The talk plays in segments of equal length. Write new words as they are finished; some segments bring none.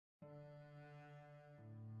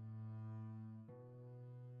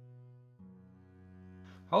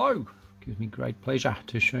Hello! Gives me great pleasure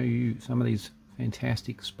to show you some of these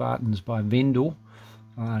fantastic Spartans by Vendel,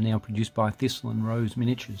 now produced by Thistle Rose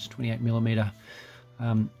Miniatures, 28mm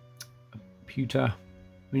pewter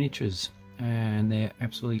miniatures, and they're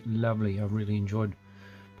absolutely lovely. I've really enjoyed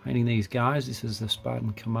painting these guys. This is the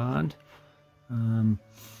Spartan Command. I've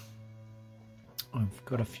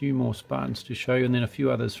got a few more Spartans to show you, and then a few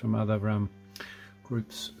others from other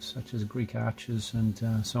groups such as Greek archers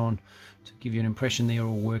and so on, to give you an impression. They're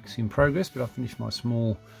all works in progress, but I've finished my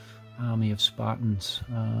small army of Spartans,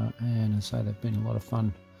 and as I say, they've been a lot of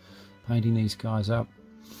fun painting these guys up.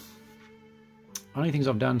 Only things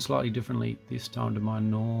I've done slightly differently this time to my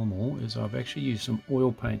normal is I've actually used some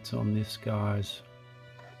oil paints on this guy's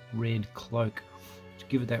red cloak to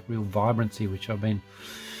give it that real vibrancy, which I've been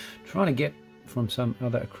trying to get from some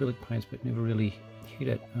other acrylic paints but never really hit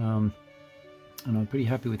it. And I'm pretty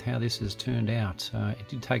happy with how this has turned out. It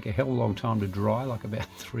did take a hell of a long time to dry, like about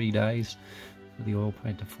 3 days for the oil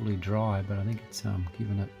paint to fully dry, but I think it's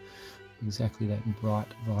given it exactly that bright,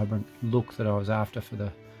 vibrant look that I was after for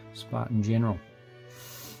the Spartan General.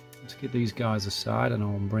 Let's get these guys aside and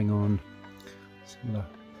I'll bring on some of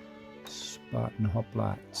the Spartan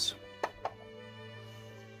hoplites.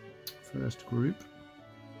 First group,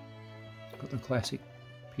 got the classic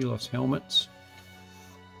Pilos helmets.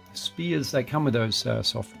 Spears, they come with those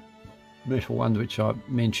soft metal ones which I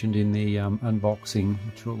mentioned in the unboxing,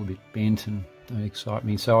 which are all a bit bent and don't excite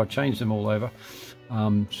me, so I changed them all over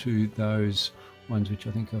to those ones which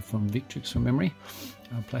I think are from Victrix from memory,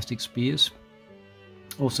 plastic spears.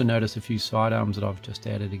 Also notice a few sidearms that I've just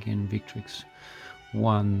added, again Victrix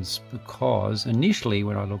ones, because initially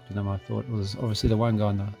when I looked at them I thought it was obviously the one guy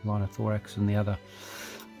in the line of thorax and the other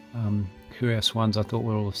cuirass ones I thought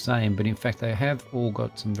were all the same, but in fact they have all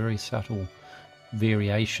got some very subtle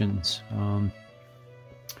variations.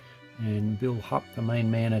 And Bill Hupp, the main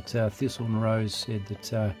man at Thistle Rose, said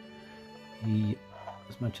that he,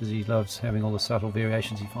 as much as he loves having all the subtle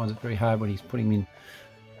variations, he finds it very hard when he's putting them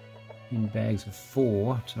in bags of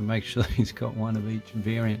 4 to make sure that he's got one of each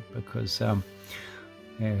variant, because yeah,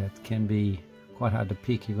 it can be quite hard to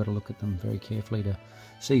pick. You've got to look at them very carefully to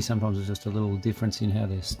see. Sometimes there's just a little difference in how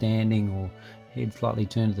they're standing, or head slightly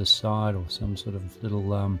turned to the side, or some sort of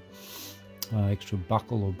little extra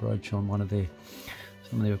buckle or brooch on some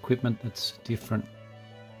of their equipment that's different.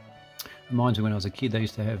 Reminds me when I was a kid, they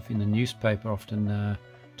used to have in the newspaper often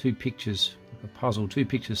 2 pictures, like a puzzle, 2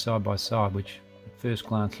 pictures side by side, which at first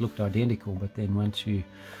glance looked identical, but then once you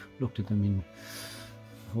looked at them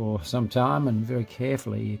for some time and very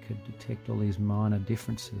carefully, you could detect all these minor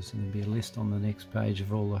differences, and there'd be a list on the next page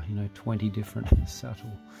of all the 20 different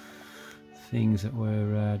subtle things that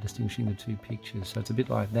were distinguishing the 2 pictures. So it's a bit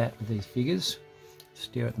like that with these figures.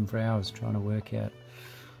 Stare at them for hours trying to work out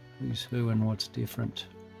who's who and what's different,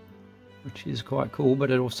 which is quite cool,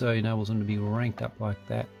 but it also enables them to be ranked up like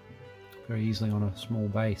that very easily on a small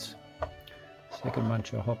base. Second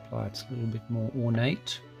bunch of hoplites, a little bit more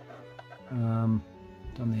ornate.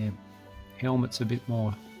 Done their helmets a bit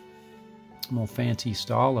more fancy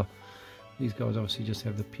style. These guys obviously just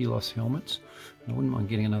have the Pilos helmets. I wouldn't mind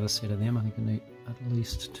getting another set of them. I think I need at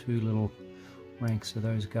least 2 little ranks of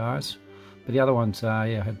those guys. But the other ones, yeah, I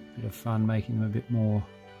had a bit of fun making them a bit more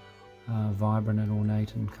vibrant and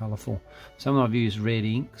ornate and colourful. Some of them I've used red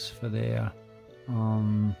inks for their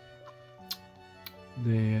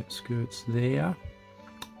skirts there.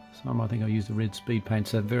 Some I think I used the red speed paint,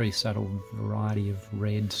 so a very subtle variety of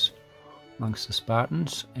reds amongst the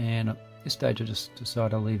Spartans. And at this stage I just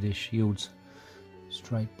decided I'll leave their shields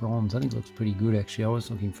straight bronze. I think it looks pretty good actually. I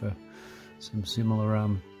was looking for some similar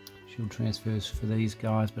shield transfers for these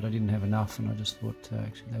guys, but I didn't have enough, and I just thought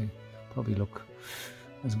actually they probably look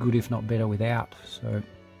as good if not better without, so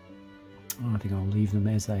I think I'll leave them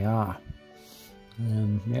as they are.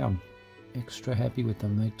 Yeah, I'm extra happy with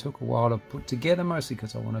them. They took a while to put together, mostly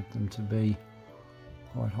because I wanted them to be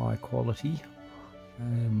quite high quality.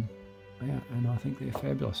 Yeah, and I think they're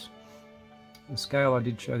fabulous. The scale I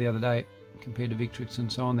did show the other day compared to Victrix and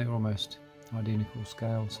so on, they're almost identical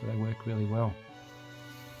scales, so they work really well.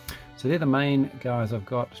 So they're the main guys I've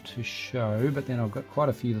got to show, but then I've got quite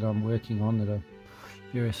a few that I'm working on that are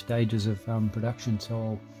various stages of production, so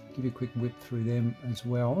I'll give you a quick whip through them as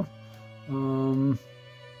well.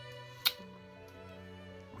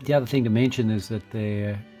 The other thing to mention is that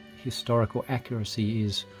their historical accuracy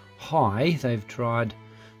is high. They've tried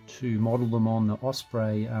to model them on the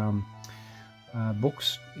Osprey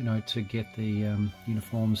books, to get the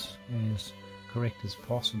uniforms as correct as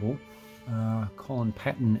possible. Colin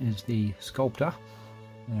Patton is the sculptor,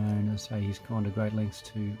 and as I say, he's gone to great lengths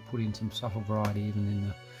to put in some subtle variety even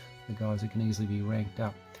in the the guys that can easily be ranked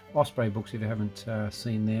up. Osprey books, if you haven't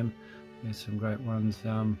seen them, there's some great ones.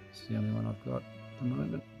 It's the only one I've got at the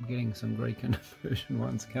moment. I'm getting some Greek and Persian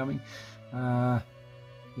ones coming. Yeah,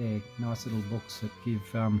 nice little books that give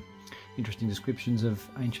interesting descriptions of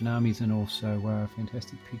ancient armies and also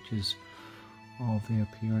fantastic pictures of their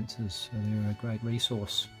appearances. So they're a great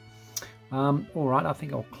resource. Alright, I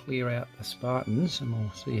think I'll clear out the Spartans and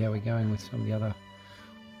we'll see how we're going with some of the other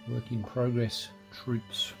work in progress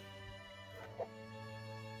troops.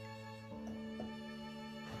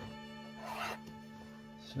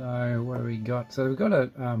 So what do we got? So we've got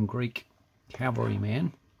a Greek cavalry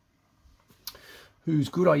man who's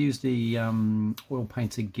good. I used the oil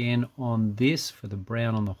paints again on this for the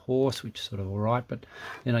brown on the horse, which is sort of alright, but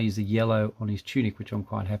then I used the yellow on his tunic, which I'm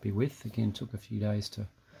quite happy with. Again, took a few days to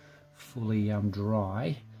fully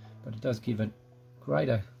dry, but it does give it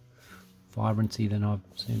greater vibrancy than I've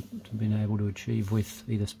been able to achieve with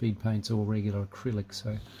either speed paints or regular acrylic.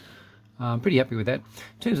 So I'm pretty happy with that.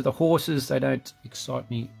 In terms of the horses, they don't excite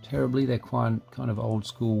me terribly. They're kind of old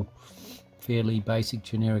school, fairly basic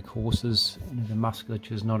generic horses. You know, the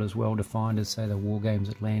musculature is not as well defined as, say, the War Games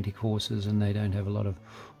Atlantic horses, and they don't have a lot of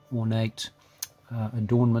ornate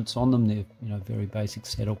adornments on them. They're, you know, very basic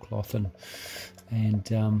saddlecloth and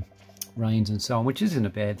reins and so on, which isn't a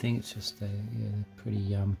bad thing. It's just they're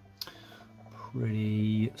pretty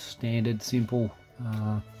standard, simple.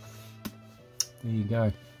 There you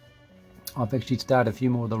go. I've actually started a few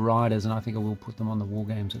more of the riders, and I think I will put them on the War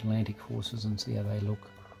Games Atlantic horses and see how they look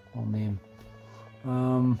on them.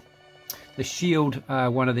 The shield,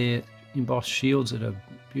 one of their embossed shields that are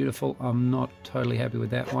beautiful. I'm not totally happy with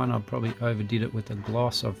that one. I probably overdid it with the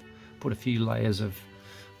gloss. I've put a few layers of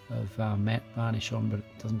matte varnish on, but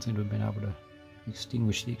it doesn't seem to have been able to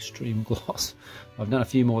extinguish the extreme gloss. I've done a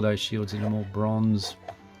few more of those shields in a more bronze,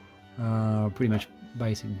 pretty much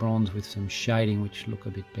basic bronze with some shading, which look a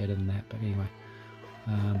bit better than that. But anyway,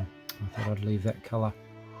 I thought I'd leave that colour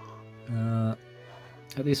at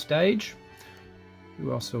this stage.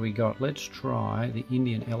 Who else have we got? Let's try the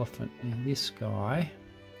Indian elephant. Now this guy,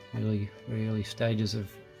 very early stages of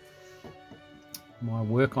my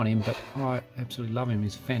work on him, but I absolutely love him.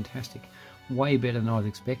 He's fantastic, way better than I was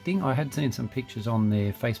expecting. I had seen some pictures on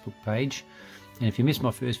their Facebook page, and if you missed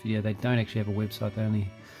my first video, they don't actually have a website. They only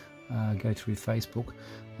go through Facebook,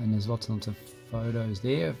 and there's lots and lots of photos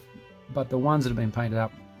there, but the ones that have been painted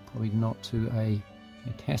up, probably not to a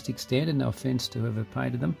fantastic standard. No offense to whoever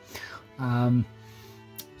painted them.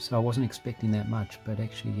 So I wasn't expecting that much, but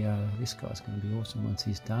actually this guy's going to be awesome once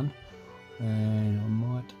he's done, and I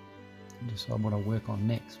might decide what I'll work on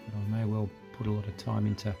next, but I may well put a lot of time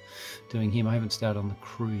into doing him. I haven't started on the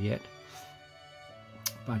crew yet,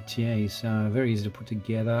 but yeah, he's very easy to put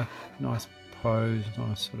together. Nice pose,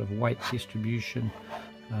 nice sort of weight distribution.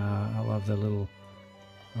 I love the little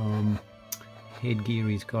headgear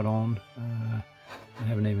he's got on. I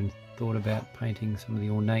haven't even thought about painting some of the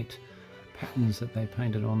ornate patterns that they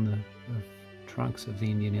painted on the trunks of the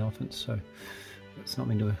Indian elephants, so that's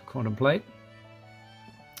something to contemplate.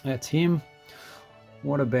 That's him.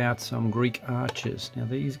 What about some Greek archers? Now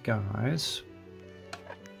these guys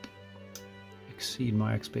exceed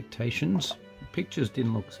my expectations. The pictures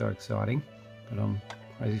didn't look so exciting, but I'm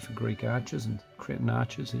crazy for Greek archers and Cretan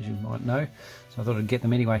archers, as you might know, so I thought I'd get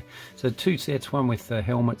them anyway. So two sets, one with the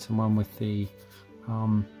helmets and one with the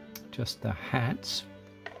just the hats,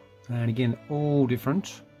 and again all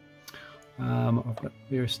different. I've got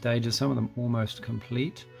various stages, some of them almost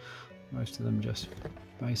complete, most of them just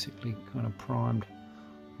basically kind of primed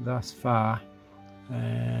thus far,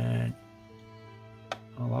 and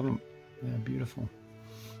I love them. They're beautiful.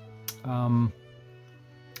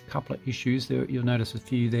 Couple of issues there. You'll notice a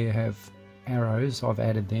few there have arrows. I've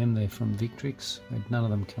added them. They're from Victrix. None of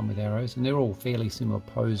them come with arrows, and they're all fairly similar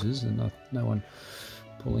poses, and no one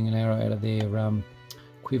pulling an arrow out of their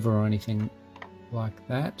quiver or anything like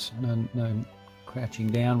that. No crouching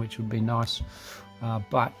down, which would be nice,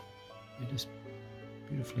 but they're just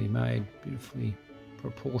beautifully made, beautifully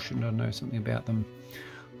proportioned. I know something about them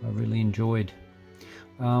I really enjoyed.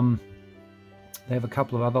 They have a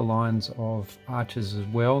couple of other lines of archers as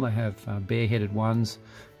well. They have bare-headed ones,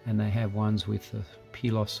 and they have ones with a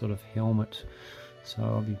pilos sort of helmet. So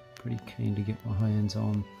I'll be pretty keen to get my hands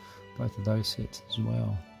on both of those sets as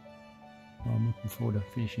well. I'm looking forward to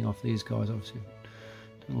finishing off these guys. Obviously,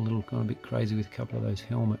 done gone a bit crazy with a couple of those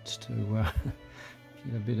helmets to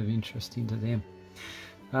get a bit of interest into them.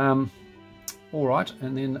 All right,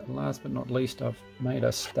 and then last but not least, I've made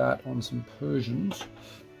a start on some Persians.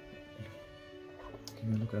 Give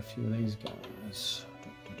me a look at a few of these guys.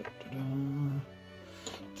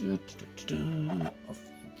 Off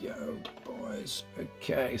we go. Rose.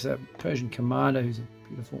 Okay, so Persian commander, who's a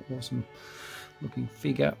beautiful, awesome looking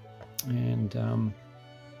figure, and a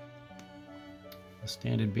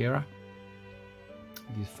standard bearer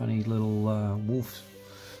with his funny little wolf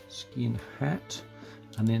skin hat,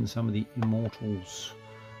 and then some of the immortals.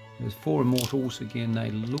 There's 4 immortals. Again,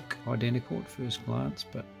 they look identical at first glance,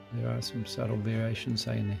 but there are some subtle variations,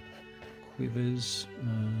 say in their quivers.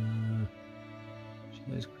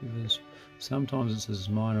 Those quivers. Sometimes it's as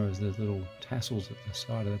minor as the little tassels at the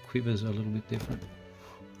side of the quivers are a little bit different.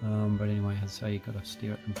 But anyway, I'd say you've got to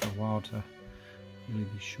stare at them for a while to really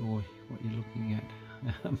be sure what you're looking at.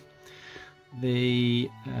 The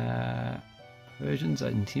Persians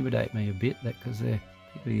intimidate me a bit, because they're,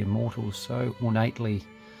 particularly immortals, so ornately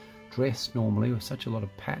dressed normally with such a lot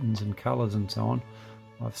of patterns and colours and so on.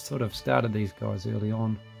 I've sort of started these guys early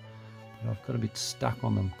on, but I've got a bit stuck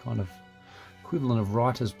on them, kind of equivalent of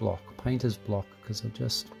writer's block, painter's block, because I'm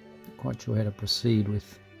just not quite sure how to proceed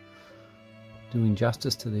with doing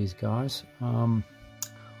justice to these guys. I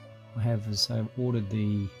have, as I've ordered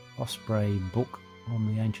the Osprey book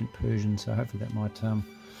on the ancient Persians, so hopefully that might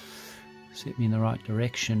set me in the right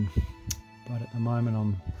direction. But at the moment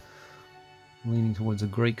I'm leaning towards the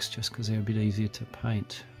Greeks just because they're a bit easier to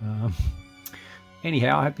paint.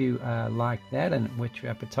 Anyhow, I hope you like that and whet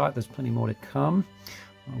your appetite. There's plenty more to come.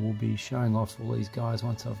 I will be showing off all these guys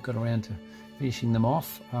once I've got around to finishing them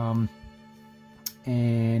off.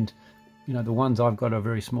 And you know, the ones I've got are a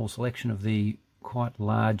very small selection of the quite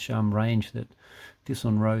large range that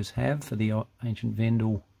Thistle Rose have for the ancient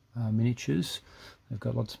Vendel miniatures. They've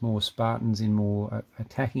got lots more Spartans in more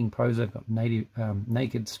attacking pose. They've got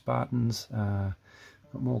naked Spartans, got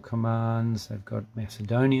more commands. They've got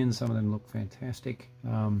Macedonians. Some of them look fantastic.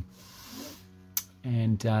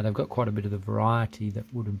 And they've got quite a bit of the variety that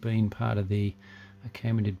would have been part of the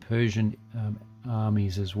Achaemenid Persian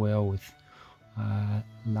armies as well, with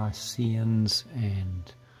Lycians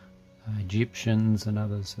and Egyptians and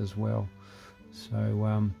others as well.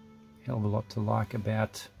 So hell of a lot to like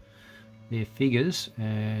about their figures,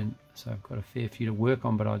 and so I've got a fair few to work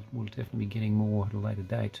on, but I will definitely be getting more at a later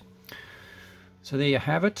date. So there you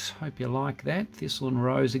have it. Hope you like that. Thistle and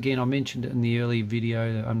Rose. Again, I mentioned it in the early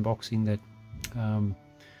video, the unboxing, that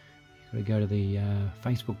you've got to go to the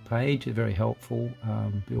Facebook page. They're very helpful.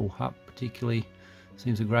 Bill Hupp particularly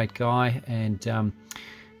seems a great guy, and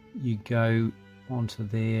you go onto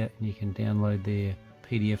there and you can download their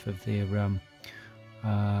PDF of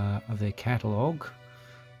their catalogue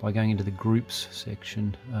by going into the groups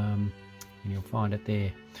section, and you'll find it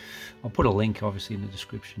there. I'll put a link obviously in the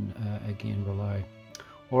description again below.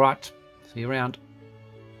 Alright, see you around.